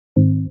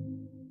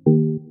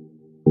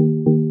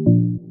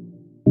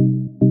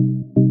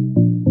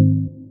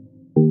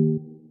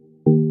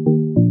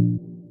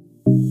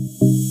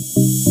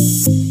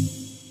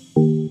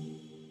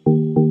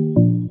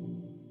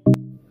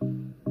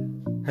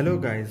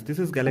guys, this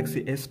is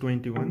Galaxy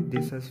S21.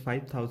 This has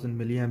 5000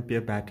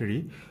 milliampere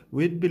battery.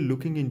 We'll be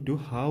looking into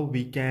how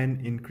we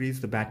can increase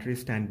the battery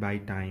standby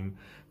time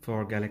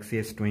for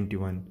Galaxy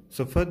S21.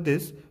 So for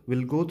this,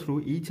 we'll go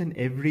through each and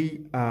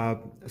every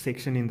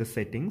section in the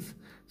settings.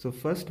 So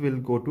first we'll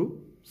go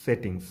to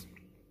settings.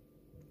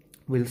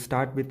 We'll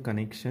start with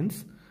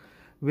connections.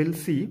 We'll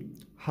see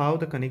how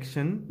the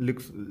connection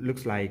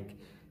looks like.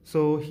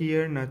 So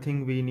here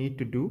nothing we need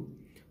to do.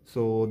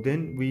 So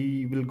then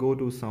we will go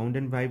to sound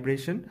and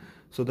vibration.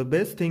 So the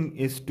best thing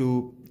is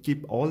to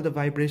keep all the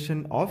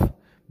vibration off,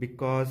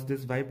 because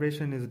this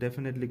vibration is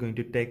definitely going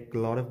to take a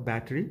lot of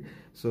battery.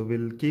 So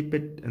we'll keep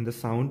it in the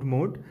sound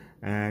mode,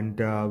 and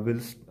we'll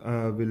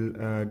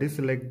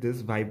deselect this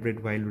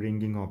vibrate while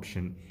ringing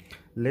option.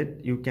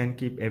 You can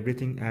keep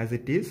everything as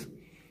it is.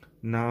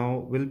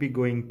 Now we'll be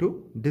going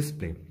to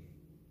display.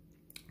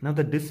 Now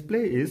the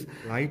display is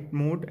light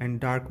mode and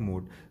dark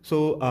mode.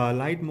 So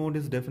light mode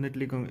is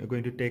definitely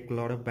going to take a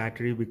lot of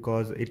battery,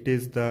 because it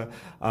is the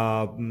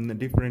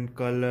different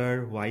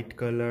color, white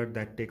color,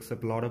 that takes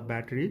up a lot of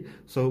battery.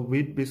 So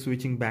we'd be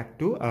switching back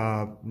to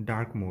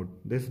dark mode.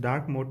 This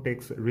dark mode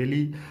takes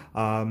really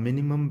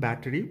minimum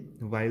battery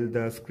while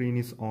the screen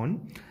is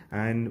on,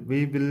 and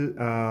we will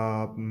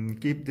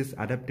keep this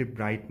adaptive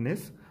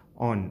brightness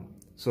on.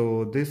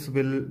 So this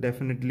will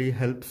definitely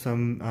help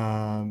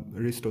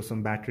restore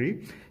some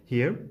battery.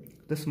 Here,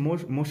 this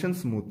motion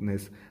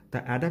smoothness,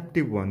 the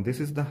adaptive one, this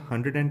is the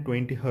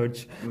 120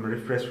 Hz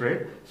refresh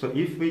rate. So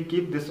if we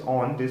keep this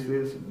on, this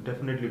is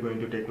definitely going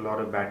to take a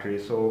lot of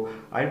battery. So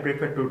I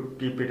prefer to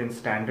keep it in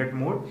standard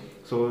mode.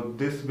 So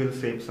this will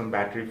save some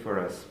battery for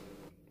us.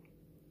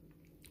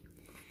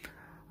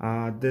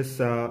 This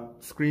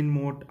screen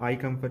mode, eye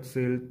comfort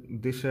seal,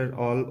 these are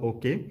all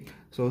okay.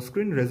 So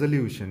screen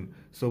resolution,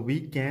 so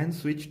we can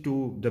switch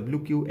to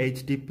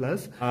WQHD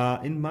plus.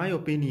 In my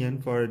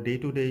opinion, for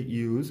day-to-day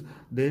use,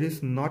 there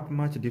is not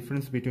much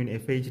difference between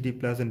FHD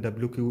plus and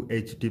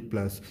WQHD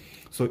plus.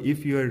 So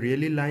if you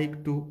really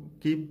like to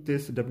keep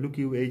this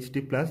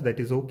WQHD plus, that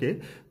is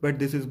okay, but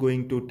this is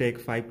going to take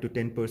 5 to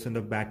 10%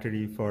 of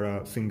battery for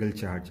a single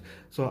charge.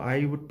 So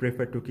I would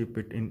prefer to keep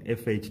it in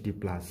FHD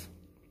plus.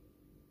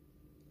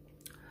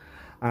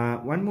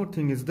 One more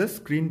thing is the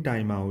screen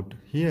timeout.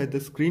 Here the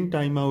screen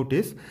timeout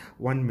is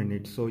 1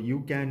 minute. So you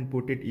can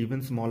put it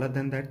even smaller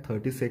than that,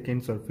 30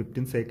 seconds or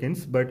 15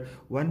 seconds, but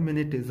 1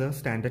 minute is a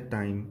standard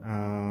time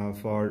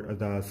for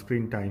the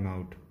screen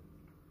timeout.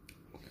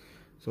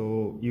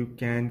 So you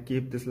can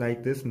keep this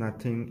like this,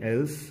 nothing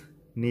else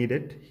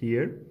needed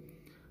here.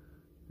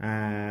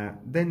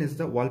 Then is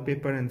the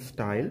wallpaper and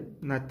style,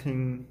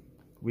 nothing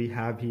we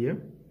have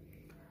here.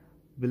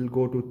 We'll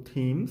go to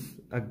themes.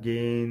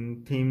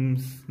 Again,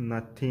 themes,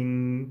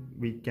 nothing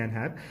we can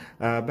have.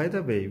 By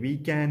the way, we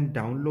can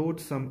download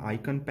some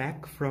icon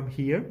pack from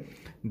here.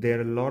 There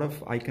are a lot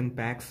of icon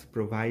packs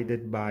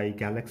provided by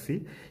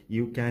Galaxy.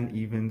 You can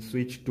even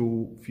switch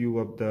to few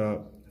of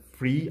the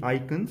free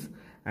icons,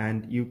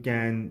 and you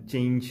can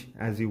change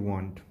as you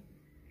want.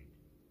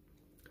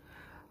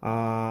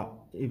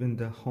 Even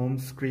the home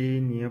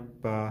screen, yep,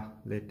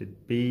 let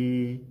it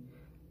be.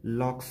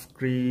 Lock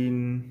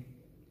screen,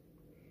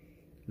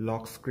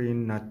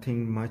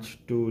 nothing much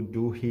to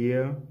do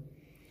here.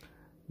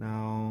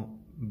 Now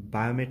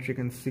biometric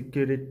and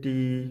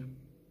security,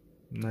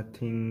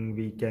 nothing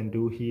we can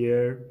do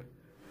here.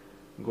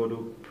 Go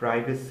to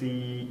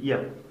privacy.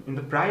 Yeah, in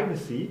the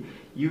privacy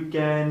you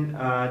can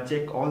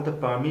check all the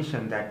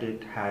permission that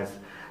it has.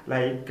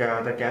 Like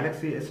the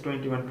Galaxy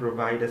S21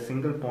 provide a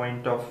single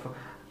point of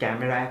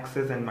camera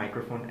access and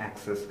microphone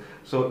access.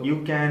 So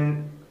you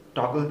can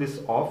toggle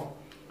this off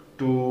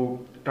to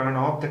turn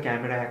off the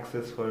camera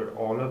access for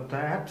all of the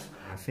apps.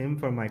 Same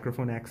for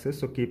microphone access,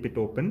 so keep it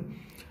open.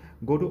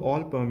 Go to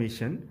all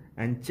permission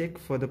and check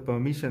for the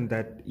permission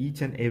that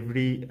each and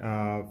every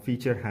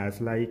feature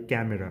has, like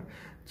camera.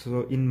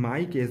 So in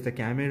my case, the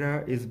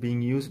camera is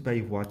being used by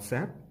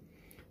WhatsApp,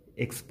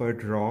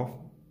 Expert RAW,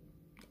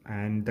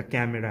 and the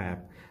camera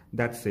app.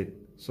 That's it.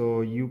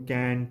 So you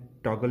can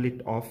toggle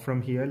it off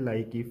from here.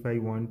 Like if I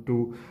want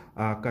to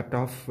cut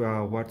off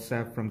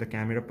WhatsApp from the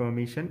camera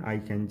permission, I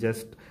can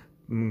just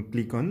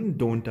click on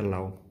don't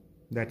allow.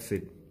 That's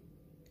it.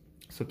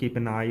 So keep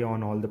an eye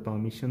on all the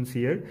permissions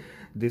here.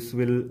 This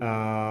will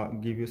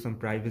give you some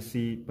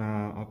privacy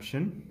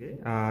option.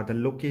 The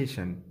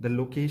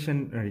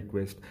location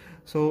request.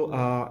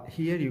 So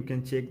here you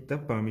can check the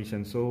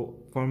permission. So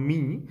for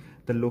me,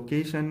 the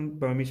location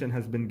permission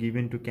has been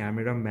given to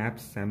camera,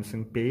 maps,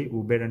 Samsung Pay,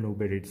 Uber and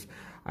Uber Eats,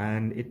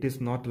 and it is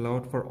not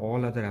allowed for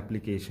all other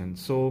applications.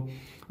 So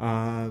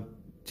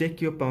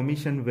check your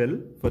permission well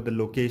for the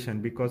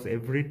location, because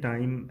every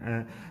time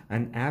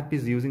an app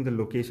is using the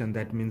location,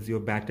 that means your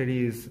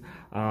battery is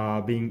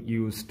being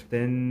used.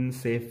 Then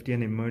safety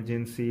and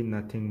emergency,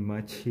 nothing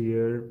much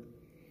here.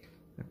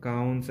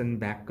 Accounts and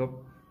backup,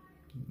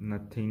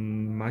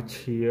 nothing much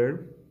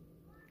here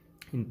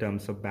in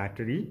terms of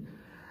battery.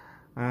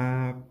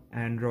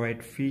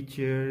 Android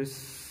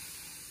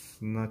features,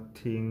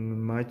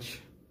 nothing much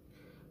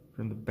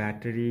from the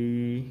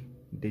battery.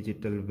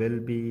 digital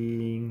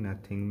well-being,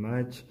 nothing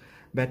much.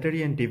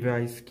 Battery and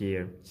device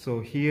care. So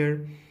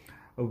here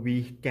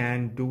we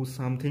can do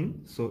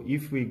something. So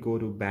if we go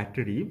to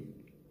battery,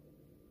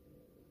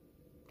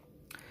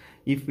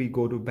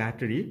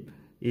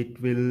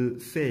 it will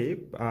say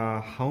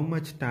how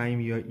much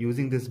time you are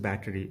using this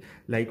battery.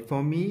 Like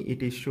for me,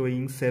 it is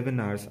showing 7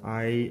 hours.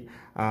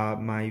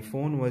 My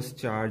phone was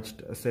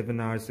charged 7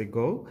 hours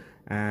ago,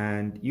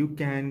 and you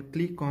can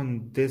click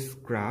on this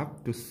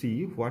graph to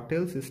see what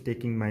else is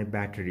taking my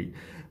battery.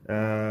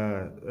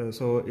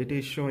 So it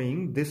is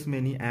showing this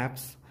many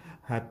apps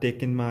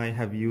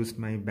have used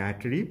my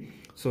battery.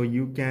 So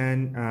you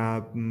can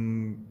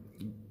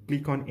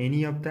click on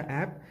any of the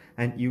app,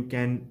 and you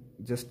can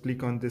just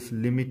click on this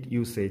limit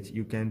usage.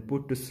 You can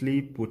put to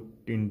sleep, put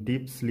in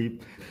deep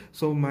sleep.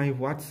 So my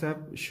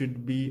WhatsApp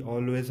should be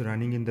always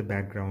running in the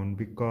background,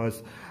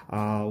 because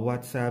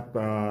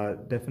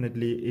WhatsApp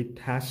definitely it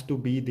has to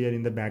be there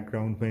in the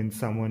background when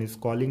someone is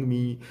calling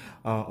me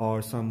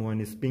or someone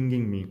is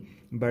pinging me.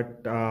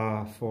 But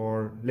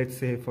for, let's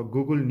say, for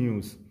Google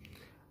News,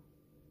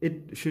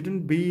 it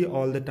shouldn't be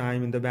all the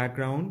time in the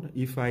background.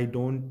 If I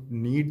don't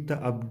need the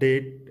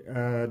update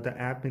the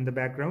app in the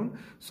background,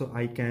 so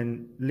I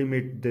can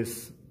limit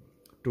this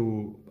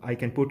to, I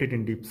can put it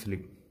in deep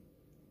sleep.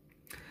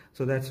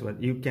 So that's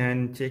what you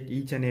can check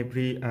each and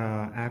every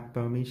app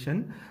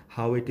permission,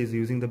 how it is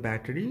using the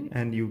battery,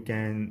 and you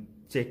can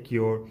check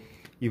you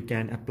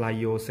can apply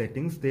your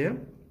settings there.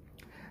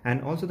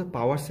 And also the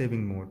power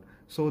saving mode.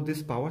 So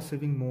this power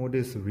saving mode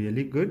is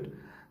really good.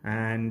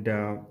 And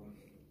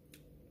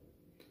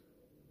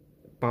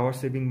power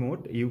saving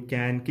mode, you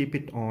can keep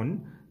it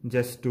on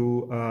just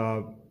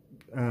to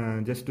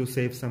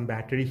save some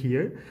battery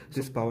here.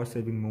 This power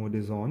saving mode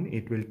is on.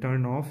 It will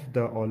turn off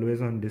the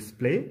always on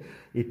display.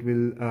 It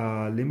will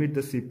limit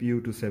the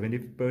CPU to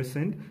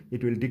 70%.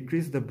 It will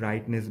decrease the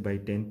brightness by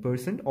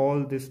 10%.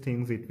 All these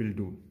things it will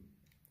do.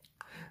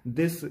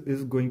 This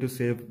is going to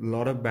save a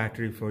lot of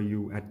battery for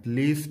you, at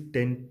least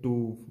 10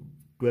 to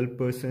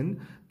 12%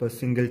 per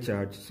single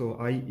charge. So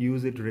I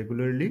use it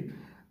regularly.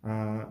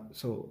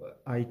 So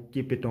I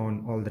keep it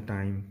on all the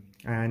time.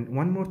 And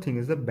one more thing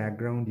is the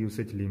background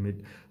usage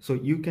limit. So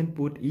you can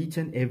put each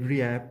and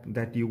every app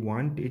that you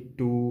want it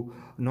to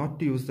not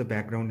to use the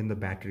background in the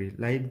battery,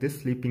 like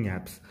this sleeping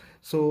apps.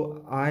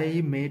 So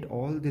I made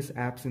all these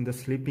apps in the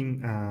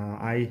sleeping,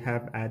 I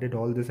have added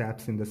all these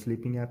apps in the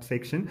sleeping app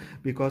section,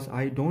 because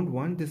I don't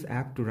want this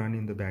app to run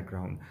in the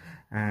background.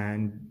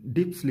 And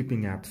deep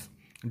sleeping apps.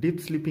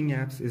 Deep sleeping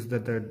apps is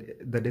that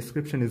the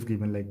description is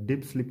given, like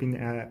deep sleeping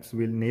apps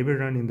will never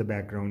run in the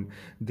background.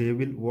 They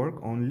will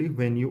work only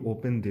when you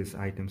open this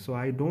item. So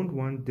I don't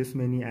want this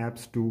many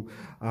apps to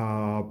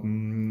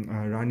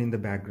run in the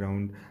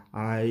background.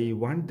 I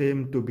want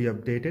them to be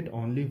updated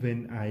only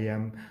when I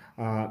am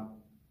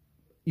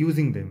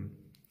using them.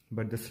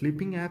 But the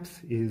sleeping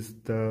apps is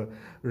the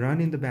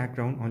run in the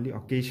background only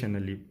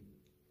occasionally.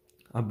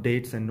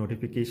 Updates and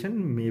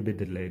notification may be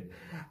delayed.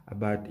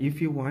 But if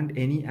you want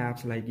any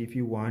apps, like if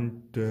you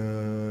want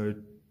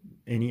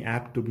any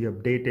app to be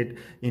updated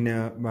in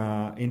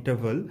a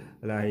interval,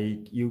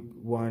 like you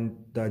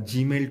want the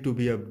Gmail to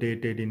be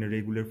updated in a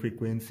regular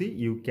frequency,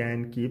 you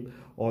can keep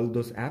all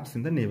those apps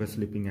in the never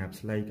sleeping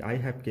apps. Like I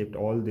have kept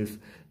all this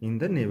in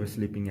the never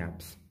sleeping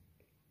apps.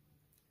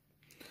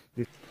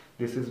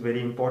 This is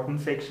very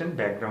important section,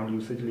 background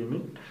usage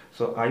limit.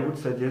 So I would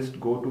suggest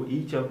go to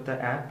each of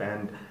the app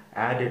and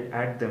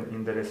add them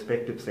in the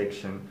respective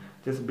section.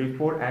 Just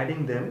before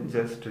adding them,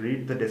 just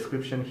read the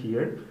description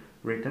here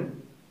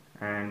written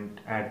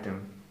and add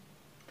them.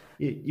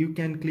 You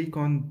can click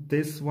on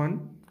this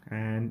one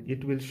and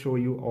it will show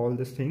you all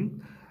this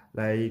thing,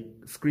 like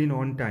screen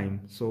on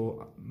time.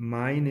 So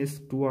mine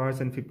is 2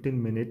 hours and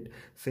 15 minutes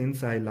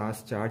since I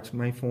last charged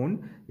my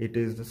phone. It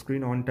is the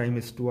screen on time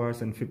is 2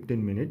 hours and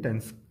 15 minutes,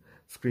 and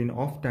screen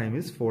off time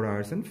is 4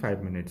 hours and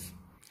 5 minutes.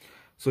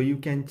 So you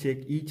can check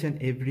each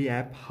and every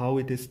app how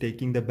it is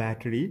taking the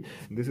battery.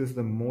 This is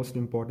the most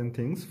important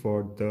things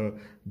for the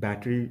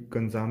battery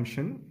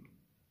consumption.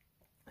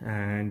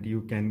 And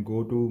you can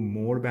go to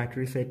more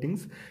battery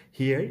settings.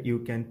 Here you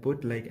can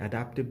put like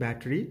adaptive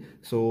battery.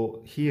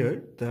 So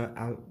here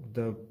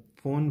the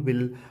phone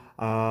will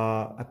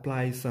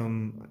apply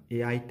some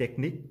AI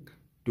technique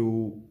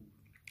to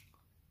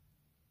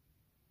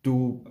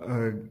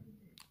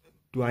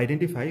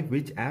identify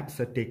which apps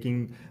are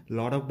taking a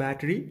lot of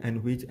battery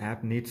and which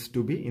app needs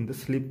to be in the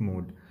sleep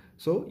mode.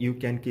 So you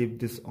can keep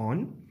this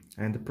on.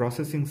 And the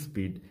processing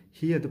speed,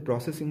 here the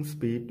processing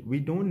speed, we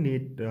don't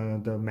need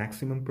the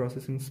maximum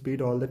processing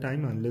speed all the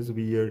time unless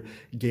we are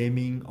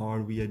gaming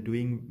or we are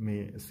doing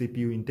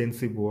CPU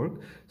intensive work.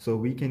 So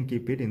we can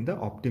keep it in the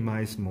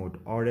optimized mode,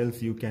 or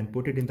else you can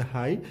put it in the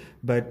high.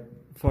 But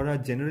for our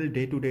general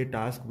day-to-day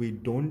task, we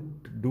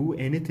don't do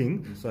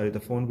anything, so the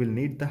phone will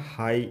need the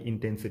high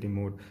intensity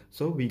mode.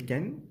 So we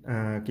can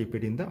keep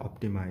it in the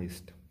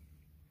optimized.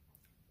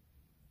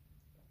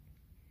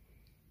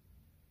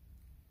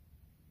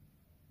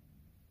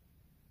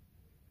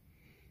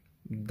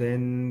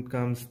 Then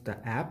comes the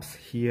apps.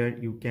 Here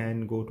you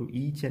can go to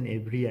each and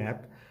every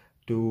app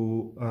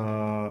to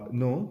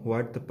know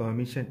what the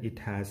permission it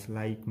has.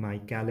 Like my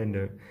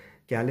calendar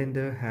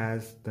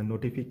has the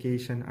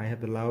notification. I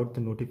have allowed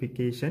the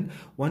notification.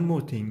 One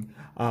more thing,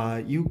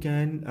 you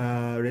can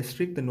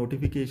restrict the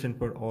notification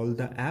for all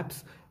the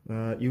apps.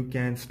 You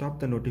can stop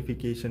the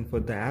notification for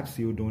the apps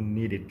you don't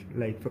need it.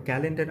 Like for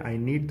calendar, I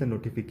need the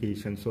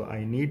notification, so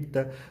I need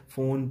the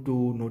phone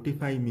to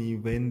notify me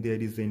when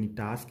there is any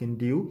task in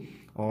due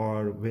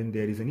or when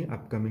there is any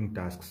upcoming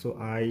task. So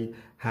I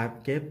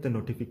have kept the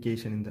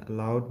notification in the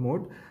allowed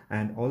mode.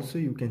 And also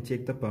you can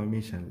check the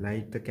permission,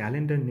 like the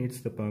calendar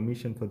needs the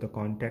permission for the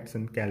contacts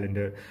and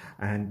calendar,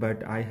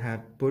 but I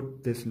have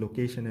put this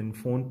location and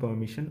phone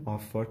permission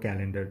off for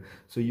calendar.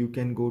 So you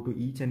can go to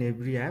each and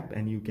every app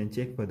and you can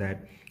check for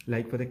that.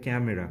 Like for the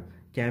camera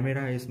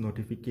is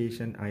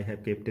notification, I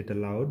have kept it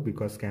allowed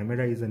because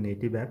camera is a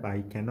native app.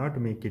 I cannot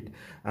make it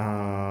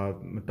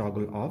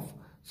toggle off.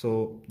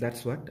 So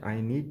that's what I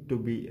need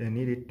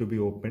it to be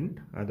opened.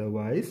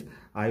 Otherwise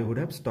I would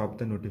have stopped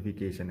the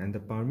notification. And the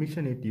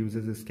permission it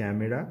uses is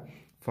camera,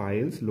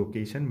 files,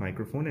 location,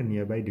 microphone, and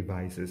nearby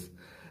devices.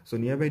 So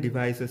nearby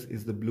devices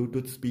is the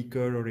Bluetooth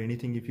speaker or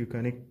anything. If you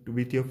connect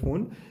with your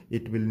phone,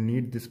 it will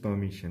need this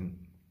permission.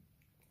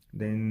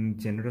 Then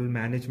general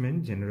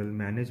management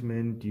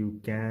you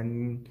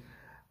can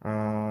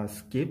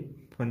skip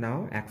for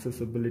now.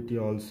 Accessibility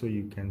also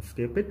you can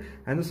skip it.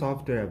 And the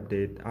software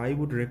update, I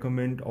would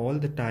recommend all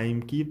the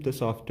time keep the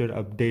software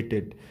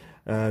updated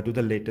to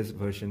the latest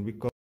version.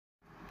 Because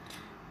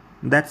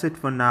that's it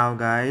for now,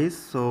 guys.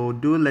 So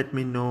do let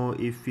me know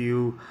if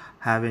you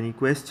have any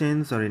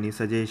questions or any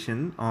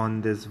suggestion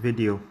on this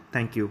video.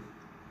 Thank you.